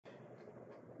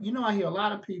I hear a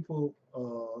lot of people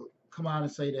come out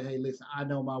and say that, hey, listen, I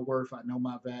know my worth, I know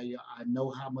my value, I know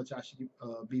how much I should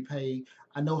be paid,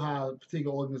 I know how a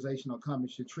particular organization or company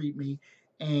should treat me.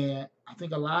 And I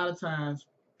think a lot of times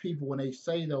people, when they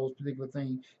say those particular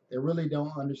things, they really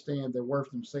don't understand their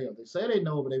worth themselves. They say they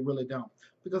know, but they really don't.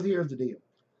 Because here's the deal.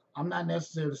 I'm not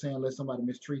necessarily saying let somebody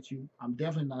mistreat you. I'm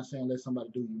definitely not saying let somebody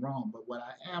do you wrong. But what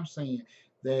I am saying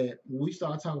that when we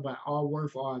start talking about our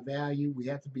worth or our value, we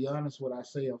have to be honest with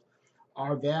ourselves.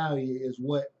 Our value is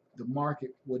what the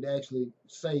market would actually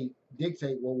say,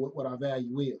 dictate what our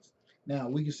value is. Now,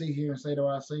 we can sit here and say to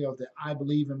ourselves that I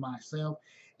believe in myself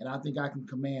and I think I can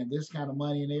command this kind of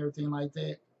money and everything like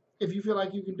that. If you feel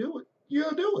like you can do it,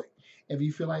 you'll do it. If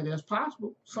you feel like that's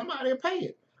possible, somebody will pay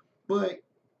it. But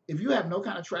if you have no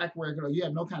kind of track record or you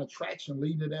have no kind of traction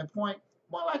leading to that point,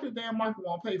 more likely the damn market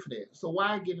won't pay for that. So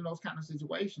why get in those kind of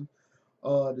situations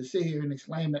to sit here and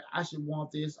exclaim that I should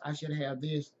want this, I should have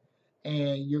this,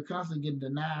 and you're constantly getting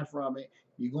denied from it.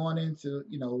 You're going into,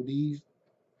 these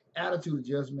attitude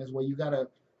adjustments where you got to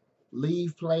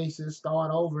leave places,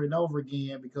 start over and over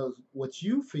again because what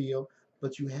you feel,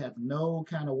 but you have no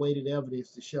kind of weighted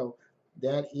evidence to show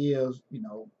that is,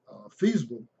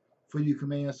 feasible for you to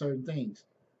command certain things.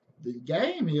 The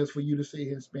game is for you to sit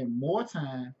here and spend more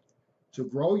time to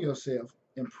grow yourself,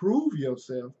 improve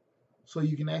yourself, so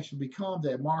you can actually become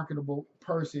that marketable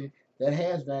person that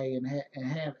has value and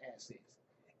have assets.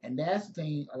 And that's the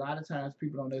thing a lot of times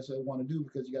people don't necessarily want to do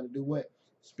because you got to do what?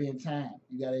 Spend time.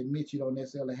 You got to admit you don't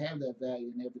necessarily have that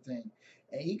value and everything.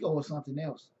 And ego is something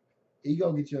else.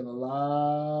 Ego gets you in a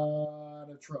lot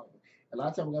of trouble. A lot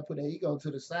of times we got to put that ego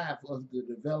to the side for us to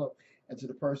develop into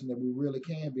the person that we really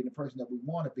can be, the person that we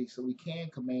want to be, so we can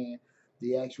command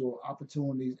the actual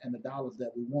opportunities and the dollars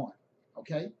that we want.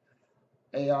 Okay?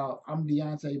 Hey, I'm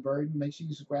Deonte Burden. Make sure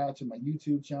you subscribe to my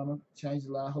YouTube channel, Change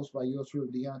the Life, hosted by yours truly,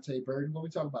 Deonte Burden, where we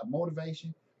talk about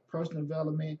motivation, personal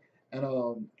development, and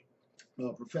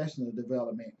professional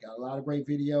development. Got a lot of great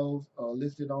videos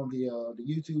listed on the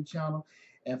YouTube channel.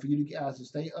 And for you guys to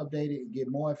stay updated and get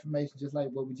more information, just like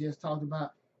what we just talked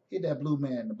about, hit that blue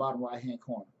man in the bottom right hand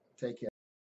corner. Take care.